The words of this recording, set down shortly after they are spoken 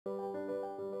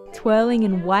twirling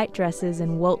in white dresses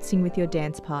and waltzing with your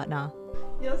dance partner.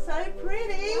 You're so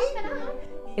pretty!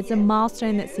 It's a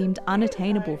milestone that seemed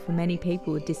unattainable for many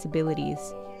people with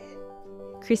disabilities.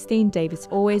 Christine Davis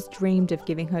always dreamed of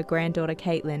giving her granddaughter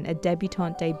Kaitlan a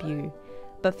debutante debut,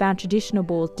 but found traditional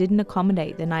balls didn't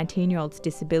accommodate the 19-year-old's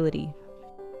disability.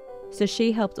 So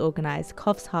she helped organise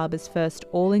Coffs Harbour's first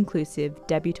all-inclusive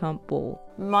debutante ball.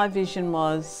 My vision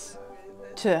was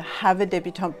to have a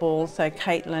debutante ball so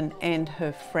Kaitlan and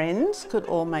her friends could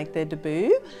all make their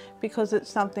debut, because it's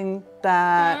something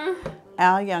that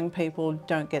our young people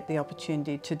don't get the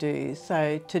opportunity to do.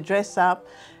 So to dress up,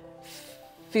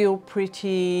 feel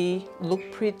pretty,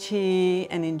 look pretty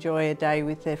and enjoy a day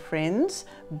with their friends,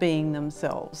 being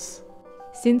themselves.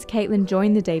 Since Kaitlan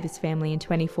joined the Davis family in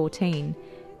 2014,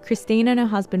 Christine and her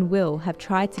husband Will have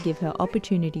tried to give her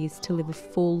opportunities to live a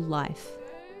full life.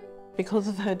 Because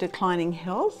of her declining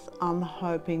health, I'm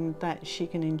hoping that she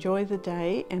can enjoy the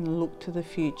day and look to the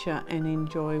future and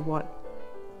enjoy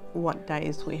what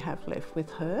days we have left with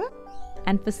her.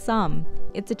 And for some,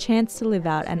 it's a chance to live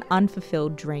out an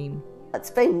unfulfilled dream. It's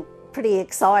been pretty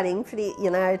exciting,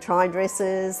 trying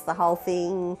dresses, the whole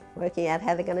thing, working out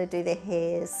how they're going to do their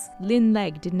hairs. Lynn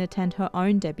Legg didn't attend her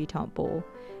own debutante ball,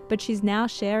 but she's now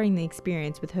sharing the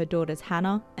experience with her daughters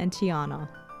Hannah and Tiana.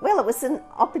 Well, it was an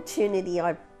opportunity.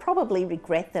 I probably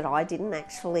regret that I didn't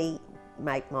actually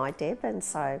make my deb, and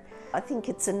so I think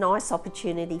it's a nice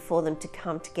opportunity for them to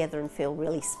come together and feel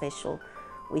really special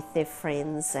with their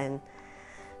friends, and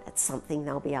it's something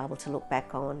they'll be able to look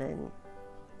back on and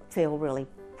feel really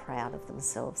proud of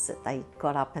themselves that they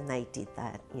got up and they did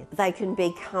that. Yeah. They can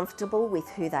be comfortable with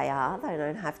who they are. They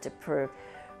don't have to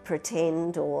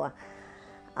pretend, or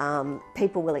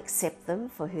people will accept them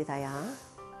for who they are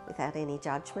without any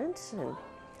judgment, and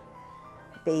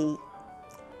be,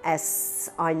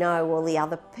 as I know all the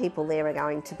other people there are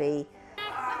going to be,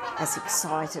 as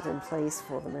excited and pleased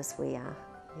for them as we are.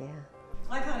 Yeah.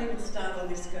 I can't even start on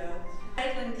this girl.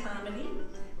 Kaitlan Carmody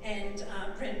and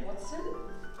Brent Watson.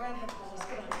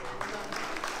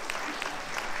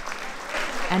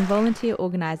 And volunteer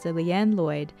organiser Leanne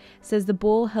Lloyd says the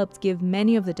ball helped give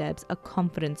many of the Debs a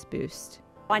confidence boost.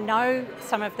 I know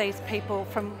some of these people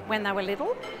from when they were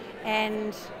little,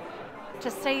 and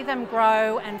to see them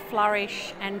grow and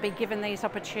flourish and be given these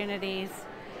opportunities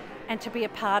and to be a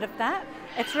part of that,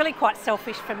 it's really quite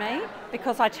selfish for me,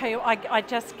 because I tell you, I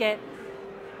just get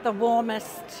the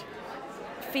warmest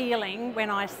feeling when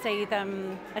I see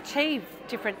them achieve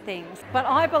different things. But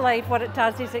I believe what it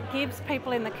does is it gives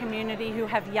people in the community who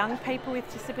have young people with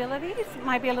disabilities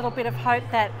maybe a little bit of hope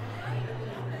that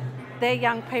their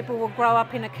young people will grow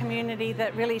up in a community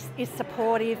that really is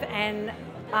supportive and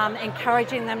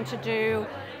encouraging them to do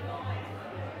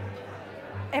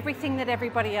everything that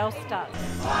everybody else does.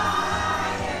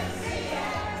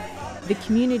 The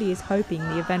community is hoping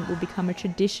the event will become a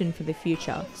tradition for the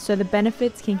future, so the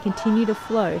benefits can continue to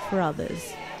flow for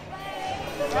others.